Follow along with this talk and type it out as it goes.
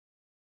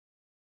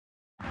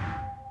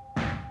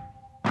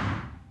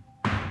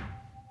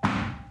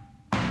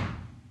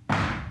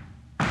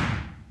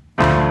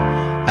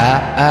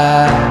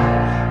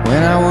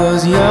When I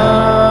was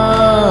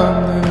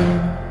younger,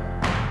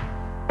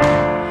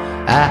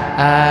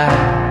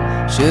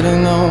 I should've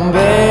known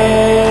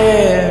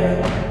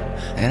better,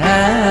 and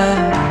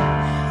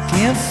I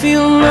can't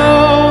feel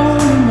no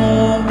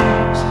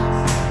remorse,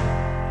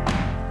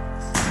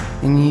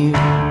 and you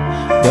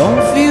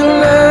don't feel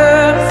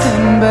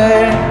nothing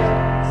bad.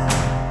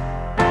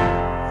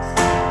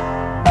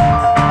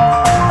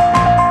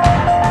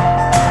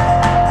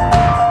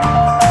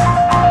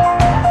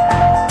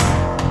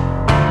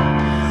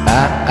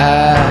 I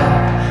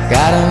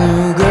got a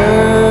new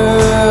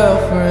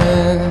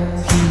girlfriend.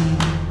 He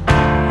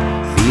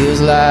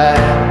feels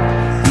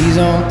like he's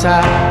on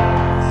top,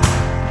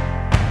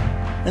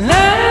 and I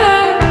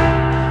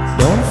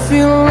don't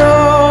feel no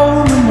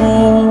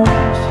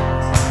remorse,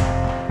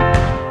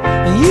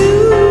 and you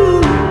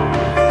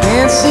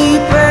can't see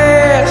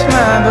past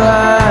my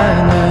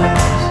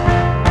blindness.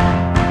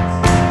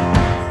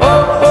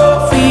 Oh,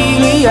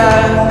 Ophelia,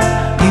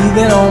 you've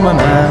been on my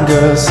mind,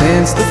 girl,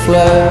 since the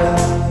flood.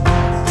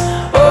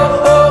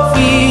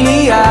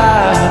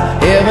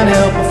 Heaven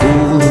help a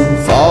fool who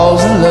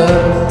falls in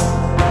love.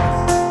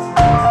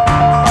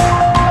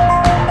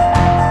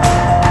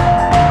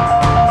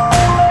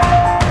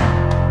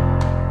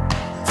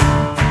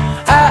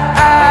 I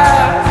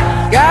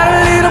got a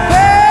little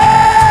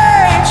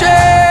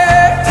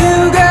paycheck, you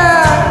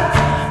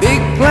got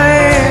big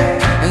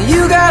plans, and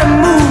you gotta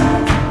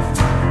move,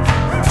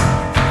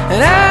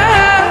 and I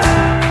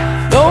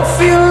don't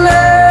feel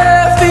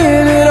left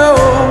in it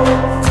all,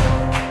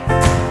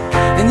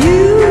 and you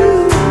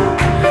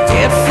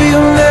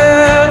feel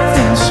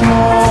nothing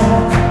small.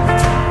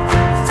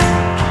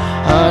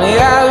 Honey, I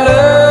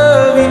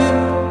love you,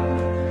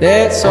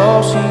 that's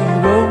all she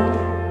wrote.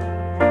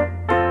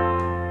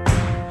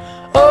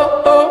 Oh,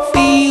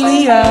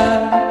 Ophelia,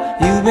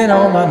 you've been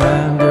on my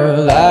mind,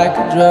 girl, like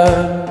a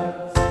drug.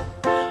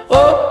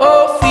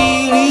 Oh,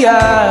 Ophelia,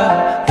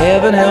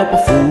 heaven help a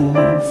fool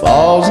who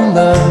falls in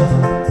love.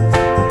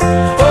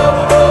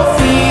 Oh,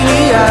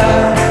 Ophelia,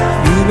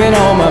 you've been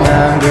on my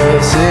mind,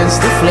 girl, since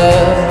the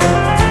flood.